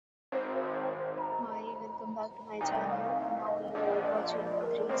back to my channel. Now you are watching a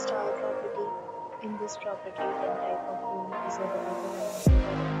 3-star property. In this property, 10 type of room is available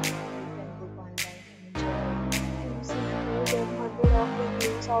and you can book online and enjoy. To see more than 100 of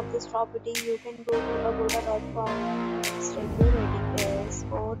reviews of this property, you can go to agoda.com. Its review rating is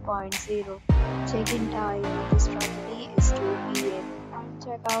 4.0. Check-in time of this property is 2 p.m. and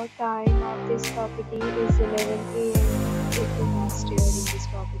check-out time of this property is 11 a.m. If you have stayed in this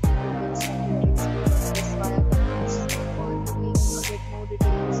property, you can send your experiences via comments. For viewing or get more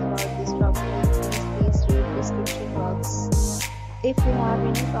details about this property, please read description box. If you have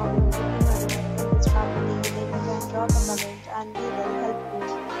any problem booking or renting this property, then you can drop a comment and we will help